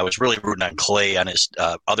him, and I was really rooting on Clay on his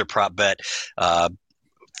other prop bet.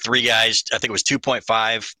 3 guys, I think it was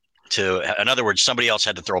 2.5. In other words, somebody else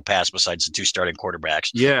had to throw a pass besides the 2 starting quarterbacks.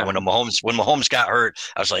 Yeah. And when Mahomes got hurt,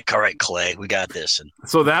 I was like, all right, Clay, we got this. And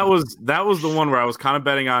so that was the one where I was kind of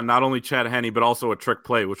betting on not only Chad Henne, but also a trick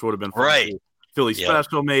play, which would have been fun. Right. Philly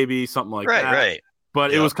special, maybe something like that. Right.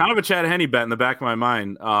 But it was kind of a Chad Henne bet in the back of my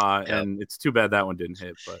mind. And it's too bad that one didn't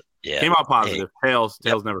hit, but came out positive. Tails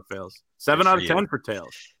never fails. 7 out of 10 for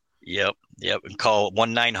Tails. Yep. And call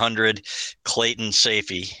 1-900 Clayton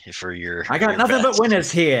Safey for your. I got your nothing bets. but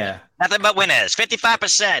winners here. Nothing but winners.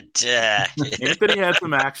 55%. Anthony had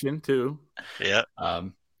some action too. Yeah.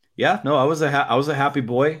 No, I was a happy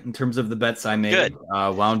boy in terms of the bets I made. Good.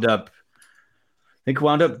 Wound up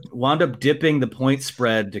dipping the point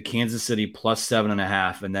spread to Kansas City plus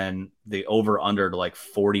 7.5, and then the over under to like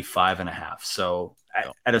 45.5. So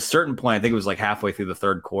at a certain point, I think it was like halfway through the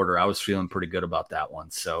third quarter, I was feeling pretty good about that one.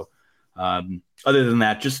 So other than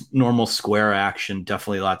that, just normal square action.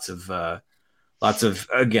 Definitely lots of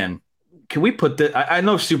again. Can we put that? I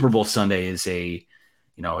know Super Bowl Sunday is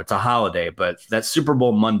it's a holiday, but that Super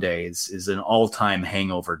Bowl Monday is an all-time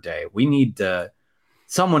hangover day. We need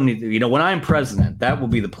someone, when I'm president, that will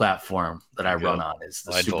be the platform that I run on is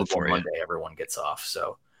the Super Bowl Monday. Everyone gets off.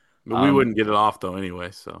 So but we wouldn't get it off though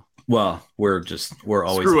anyway. So we're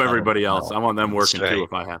always screw everybody else. I want them working too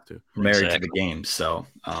if I have to. Married to the game. So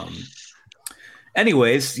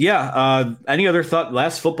anyways, any other thought?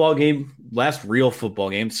 Last real football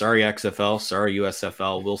game. Sorry, XFL. Sorry,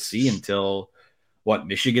 USFL. We'll see until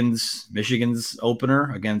Michigan's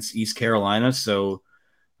opener against East Carolina. So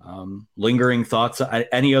lingering thoughts.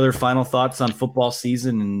 Any other final thoughts on football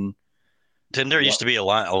season? And didn't there used to be a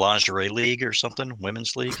lingerie league or something?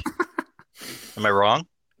 Women's league? Am I wrong?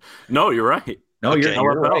 No, you're right. No, okay.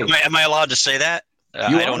 you're right. Am I allowed to say that? I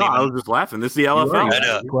was just laughing. This is the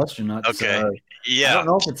LFL. Question. Not, okay. I don't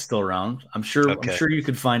know if it's still around. I'm sure you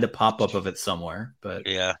could find a pop-up of it somewhere. But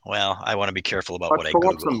yeah, well, I want to be careful about what I pull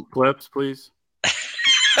Google. Up some clips, please.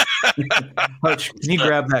 Hutch, can you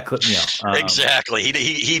grab that clip? Yeah, exactly.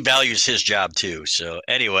 He values his job too. So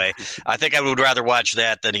anyway, I think I would rather watch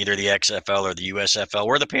that than either the XFL or the USFL.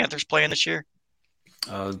 Where are the Panthers playing this year?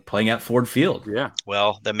 Playing at Ford Field. Yeah.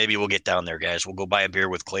 Well, then maybe we'll get down there, guys. We'll go buy a beer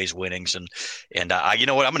with Clay's winnings, and you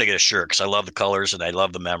know what? I'm going to get a shirt because I love the colors and I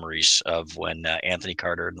love the memories of when Anthony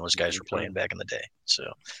Carter and those guys were playing back in the day. So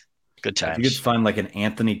good times. If you could find like an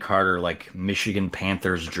Anthony Carter like Michigan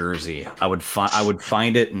Panthers jersey, I would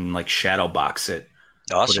find it and like shadow box it.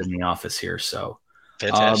 Awesome. Put it in the office here. So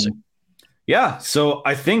fantastic. So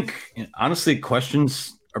I think honestly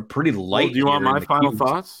questions are pretty light. Well, do you want my final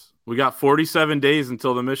thoughts? We got 47 days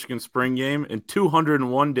until the Michigan spring game and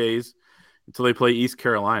 201 days until they play East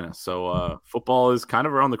Carolina. So football is kind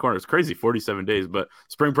of around the corner. It's crazy, 47 days, but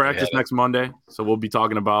spring practice next Monday. So we'll be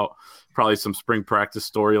talking about probably some spring practice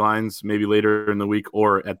storylines maybe later in the week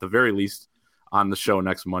or at the very least on the show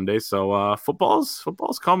next Monday. So football's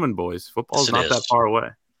coming, boys. Football's not that far away.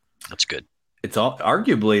 That's good. It's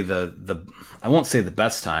arguably the I won't say the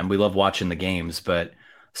best time. We love watching the games, but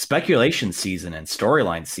speculation season and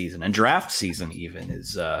storyline season and draft season even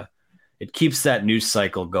is it keeps that news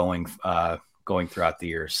cycle going throughout the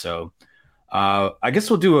year. So I guess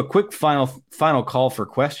we'll do a quick final call for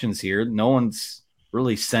questions here. No one's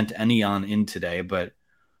really sent any on in today, but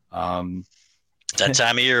that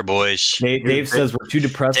time of year, boys. Dave says we're too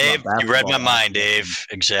depressed. Dave, you read my mind, Dave.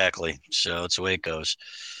 Exactly. So it's the way it goes.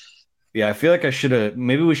 Yeah, I feel like we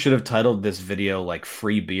should have titled this video like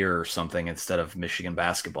free beer or something instead of Michigan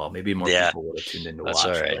basketball. Maybe more people would have tuned in to watch.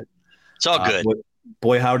 All right. It. It's all good.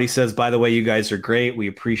 Boy Howdy says, by the way, you guys are great. We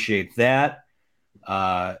appreciate that.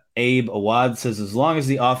 Abe Awad says, as long as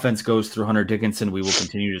the offense goes through Hunter Dickinson, we will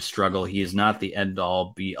continue to struggle. He is not the end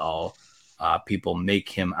all be all. People make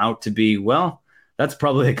him out to be. Well, that's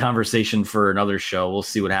probably a conversation for another show. We'll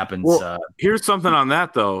see what happens. Well, here's something on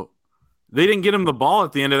that, though. They didn't get him the ball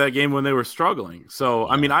at the end of that game when they were struggling. So,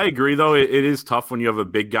 I mean, I agree, though. It is tough when you have a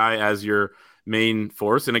big guy as your main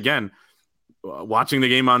force. And again, watching the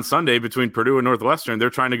game on Sunday between Purdue and Northwestern, they're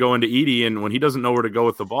trying to go into Edey, and when he doesn't know where to go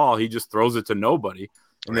with the ball, he just throws it to nobody,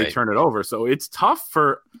 and they turn it over. So it's tough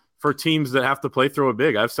for teams that have to play through a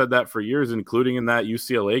big. I've said that for years, including in that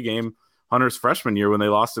UCLA game, Hunter's freshman year when they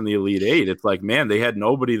lost in the Elite Eight. It's like, man, they had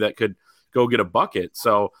nobody that could go get a bucket.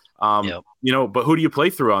 So, but who do you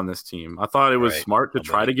play through on this team? I thought it was smart to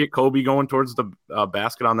try to get Kobe going towards the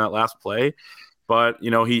basket on that last play. But,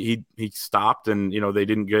 he stopped and, they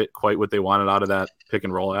didn't get quite what they wanted out of that pick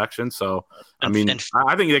and roll action. So, I think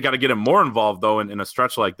they got to get him more involved, though, in a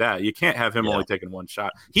stretch like that. You can't have him only taking one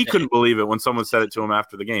shot. He couldn't believe it when someone said it to him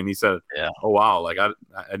after the game. He said, oh, wow, like I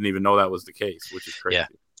didn't even know that was the case, which is crazy. Yeah.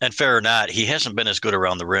 And fair or not, he hasn't been as good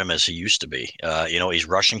around the rim as he used to be. He's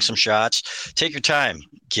rushing some shots. Take your time,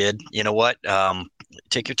 kid. You know what?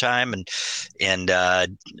 Take your time and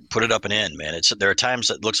put it up and in, man. There are times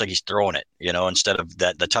that it looks like he's throwing it, instead of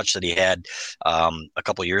the touch that he had a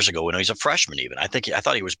couple of years ago when he's a freshman. Even I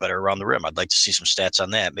thought he was better around the rim. I'd like to see some stats on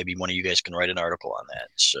that. Maybe one of you guys can write an article on that.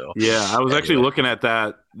 So yeah, I was actually looking at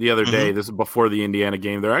that the other day. This is before the Indiana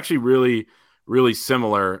game. They're actually really, really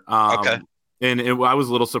similar. Okay. And I was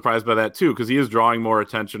a little surprised by that too, because he is drawing more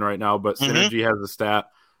attention right now. But Synergy has a stat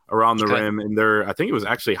around the rim, and I think it was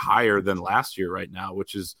actually higher than last year right now,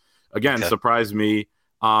 which is again surprised me.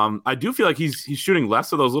 I do feel like he's shooting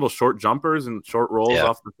less of those little short jumpers and short rolls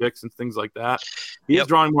off the picks and things like that. He's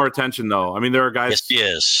drawing more attention, though. I mean, there are guys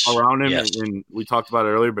around him, and we talked about it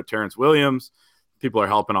earlier, but Terrence Williams, people are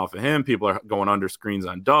helping off of him. People are going under screens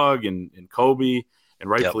on Doug and Kobe, and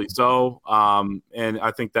rightfully so. And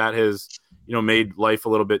I think that has, made life a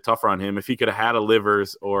little bit tougher on him. If he could have had a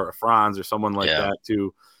Livers or a Franz or someone like that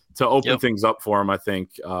to open things up for him, I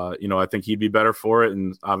think, I think he'd be better for it,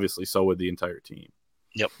 and obviously so would the entire team.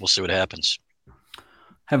 Yep, we'll see what happens. I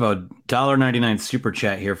have a $1.99 super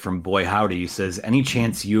chat here from Boy Howdy. He says, any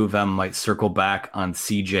chance U of M might circle back on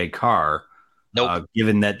CJ Carr,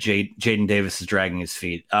 given that Jaden Davis is dragging his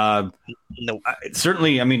feet? Nope.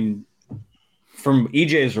 Certainly, I mean, from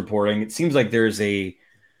EJ's reporting, it seems like there is a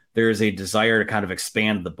desire to kind of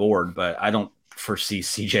expand the board, but I don't foresee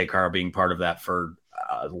CJ Carr being part of that for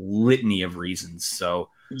a litany of reasons. So,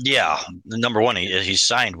 number one, he's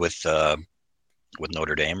signed with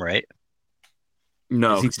Notre Dame, right?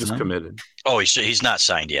 No, he's just committed. Oh, he's not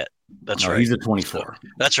signed yet. That's right. He's at 24.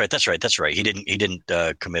 That's right. He didn't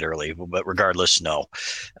commit early, but regardless, no.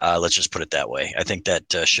 Let's just put it that way. I think that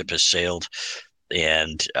ship has sailed,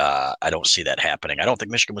 and I don't see that happening. I don't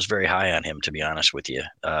think Michigan was very high on him, to be honest with you,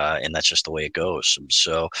 and that's just the way it goes.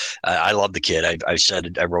 So I love the kid.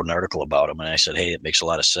 I wrote an article about him, and I said, hey, it makes a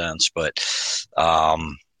lot of sense, but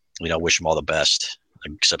wish him all the best,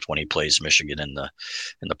 except when he plays Michigan in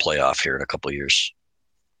the playoff here in a couple of years.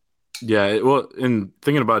 Yeah, well, in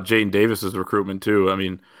thinking about Jaden Davis's recruitment too, I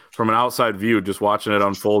mean, from an outside view, just watching it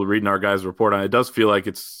unfold, reading our guys' report on it, does feel like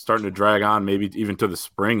it's starting to drag on, maybe even to the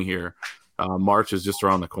spring here. March is just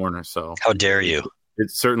around the corner, so how dare you? It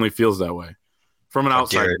certainly feels that way from an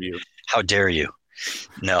outside view. How dare you?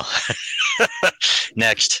 No.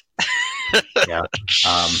 Next.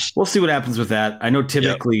 We'll see what happens with that. I know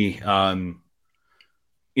typically, from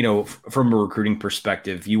a recruiting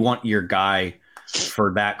perspective, you want your guy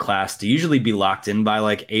for that class to usually be locked in by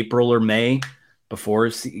like April or May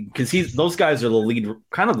because those guys are the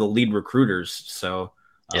lead recruiters. So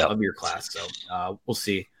of your class. So we'll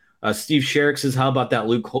see. Steve Sherrick says, how about that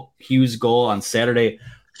Luke Hughes goal on Saturday?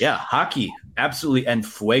 Yeah, hockey, absolutely en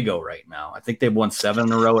fuego right now. I think they've won 7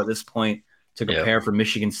 in a row at this point to prepare for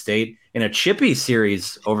Michigan State in a chippy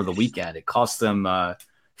series over the weekend. It cost them one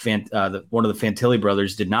of the Fantilli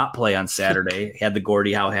brothers did not play on Saturday. He had the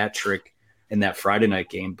Gordie Howe hat trick in that Friday night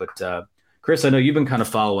game. But, Chris, I know you've been kind of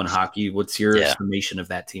following hockey. What's your estimation of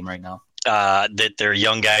that team right now? That their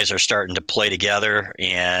young guys are starting to play together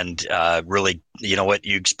and really, what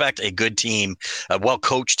you expect a good team, a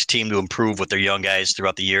well-coached team to improve with their young guys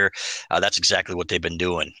throughout the year. That's exactly what they've been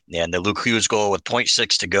doing. And the Luke Hughes goal with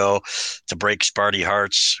 0.6 to go to break Sparty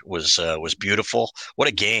hearts was beautiful. What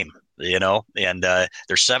a game. And they're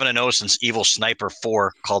 7-0 since Evil Sniper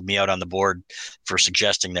 4 called me out on the board for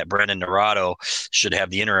suggesting that Brendan Naurato should have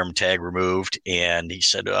the interim tag removed. And he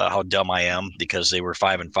said how dumb I am because they were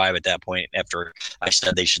 5-5 at that point after I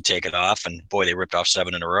said they should take it off. And boy, they ripped off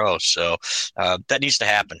 7 in a row. So that needs to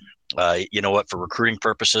happen. You know what, for recruiting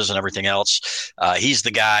purposes and everything else, he's the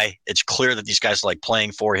guy. It's clear that these guys like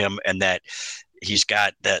playing for him and that he's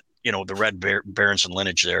got that, the Red Berenson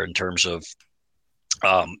lineage there in terms of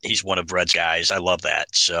he's one of Red's guys. I love that.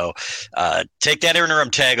 So take that interim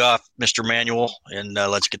tag off, Mr. Manuel, and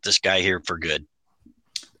let's get this guy here for good.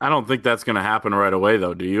 I don't think that's going to happen right away,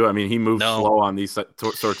 though, do you? I mean, he moves slow on these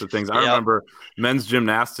sorts of things. I remember men's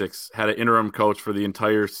gymnastics had an interim coach for the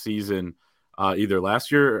entire season, either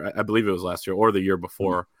last year, I believe it was last year, or the year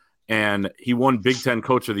before. And he won Big Ten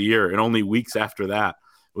Coach of the Year, and only weeks after that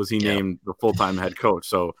was he named the full-time head coach.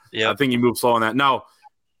 So I think he moved slow on that. Now,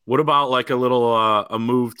 what about like a little a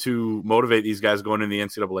move to motivate these guys going in the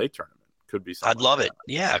NCAA tournament? Could be something. I'd love it.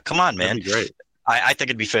 Yeah, come on, man. That'd be great. I think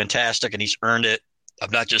it'd be fantastic, and he's earned it. I'm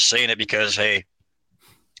not just saying it because, hey,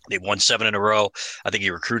 they won 7 in a row. I think he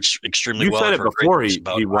recruits extremely well. You said it before he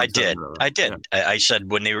won. I did. Yeah. I said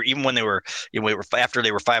when they were after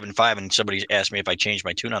they were 5-5, and somebody asked me if I changed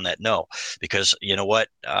my tune on that. No, because you know what,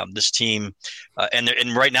 this team,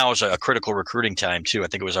 and right now is a critical recruiting time too. I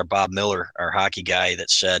think it was our Bob Miller, our hockey guy, that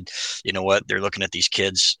said, you know what, they're looking at these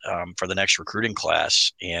kids for the next recruiting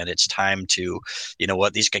class, and it's time to, you know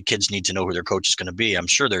what, these kids need to know who their coach is going to be. I'm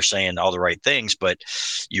sure they're saying all the right things, but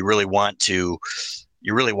you really want to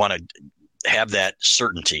have that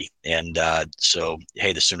certainty. And so,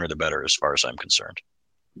 hey, the sooner the better as far as I'm concerned.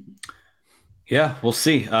 Yeah, we'll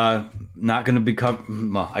see. Not going to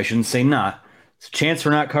become – well, I shouldn't say not. it's a chance we're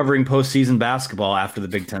not covering postseason basketball after the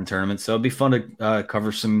Big Ten tournament, so it'd be fun to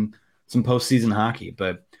cover some postseason hockey.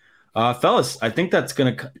 But fellas, I think that's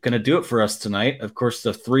gonna do it for us tonight. Of course,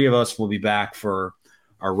 the three of us will be back for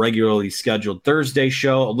our regularly scheduled Thursday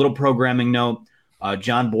show. A little programming note: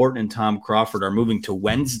 John Borton and Tom Crawford are moving to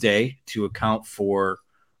Wednesday to account for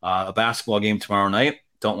a basketball game tomorrow night.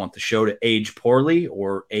 Don't want the show to age poorly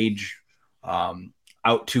or age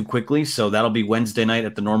out too quickly, so that'll be Wednesday night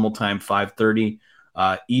at the normal time, 5:30.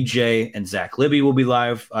 EJ and Zach Libby will be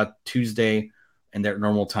live Tuesday and their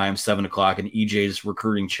normal time, 7 o'clock, and EJ's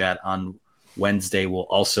recruiting chat on Wednesday will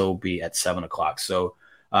also be at 7 o'clock. So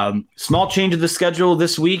small change of the schedule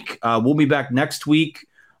this week. We'll be back next week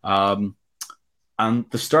on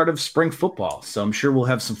the start of spring football. So I'm sure we'll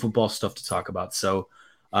have some football stuff to talk about. So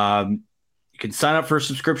you can sign up for a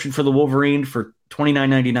subscription for the Wolverine for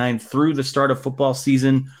 $29.99 through the start of football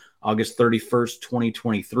season, August 31st,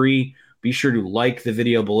 2023. Be sure to like the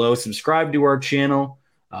video below, subscribe to our channel,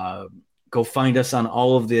 go find us on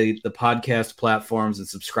all of the podcast platforms and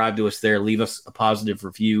subscribe to us there. Leave us a positive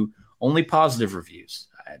review, only positive reviews.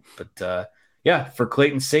 But for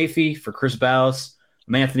Clayton Safey, for Chris Ballas,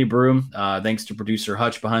 I'm Anthony Broom. Thanks to producer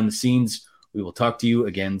Hutch behind the scenes. We will talk to you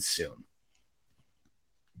again soon.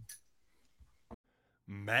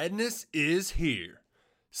 Madness is here.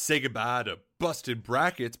 Say goodbye to busted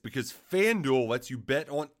brackets because FanDuel lets you bet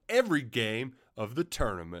on every game of the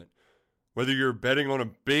tournament. Whether you're betting on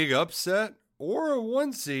a big upset or a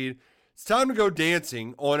one seed, it's time to go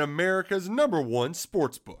dancing on America's #1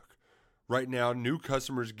 sportsbook. Right now, new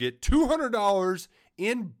customers get $200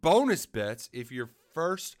 in bonus bets if your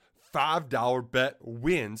first $5 bet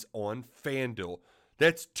wins on FanDuel.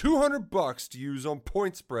 That's $200 to use on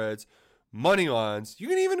point spreads, money lines. You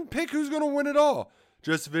can even pick who's going to win it all.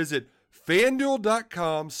 Just visit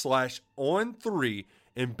FanDuel.com/on3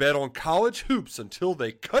 and bet on college hoops until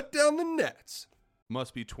they cut down the nets.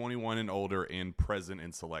 Must be 21 and older and present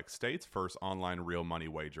in select states. First online real money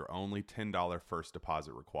wager only. $10 first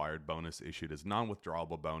deposit required. Bonus issued as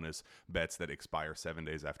non-withdrawable bonus. Bets that expire 7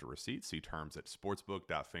 days after receipt. See terms at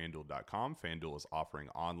sportsbook.fanduel.com. FanDuel is offering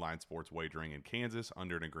online sports wagering in Kansas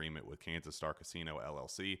under an agreement with Kansas Star Casino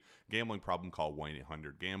LLC. Gambling problem? Call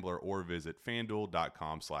 1-800-GAMBLER or visit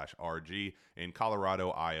fanduel.com/RG. In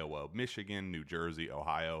Colorado, Iowa, Michigan, New Jersey,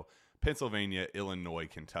 Ohio, Pennsylvania, Illinois,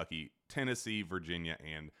 Kentucky, Tennessee, Virginia,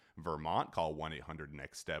 and Vermont. Call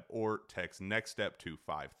 1-800-NEXT-STEP or text NEXT-STEP to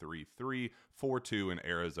 53342. In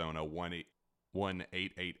Arizona,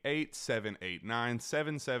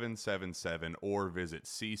 1-888-789-7777 or visit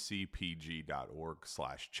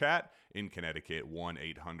ccpg.org/chat. In Connecticut,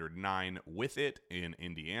 1-800-9-WITH-IT. In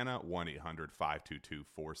Indiana,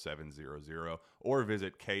 1-800-522-4700 or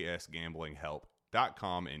visit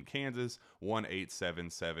ksgamblinghelp.com. In Kansas,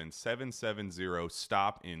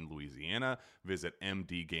 1-877-770-STOP. In Louisiana, visit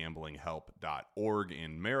mdgamblinghelp.org.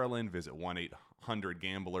 In Maryland, visit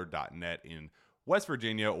 1-800-gambler.net. In West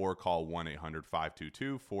Virginia, or call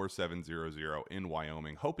 1-800-522-4700. In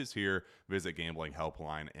Wyoming, Hope is here. Visit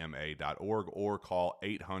gamblinghelplinema.org or call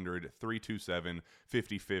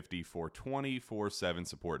 800-327-5050 for 24/7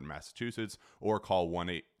 support in Massachusetts, or call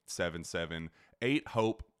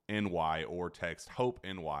 1-877-8-HOPE NY or text HOPE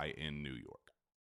NY in New York.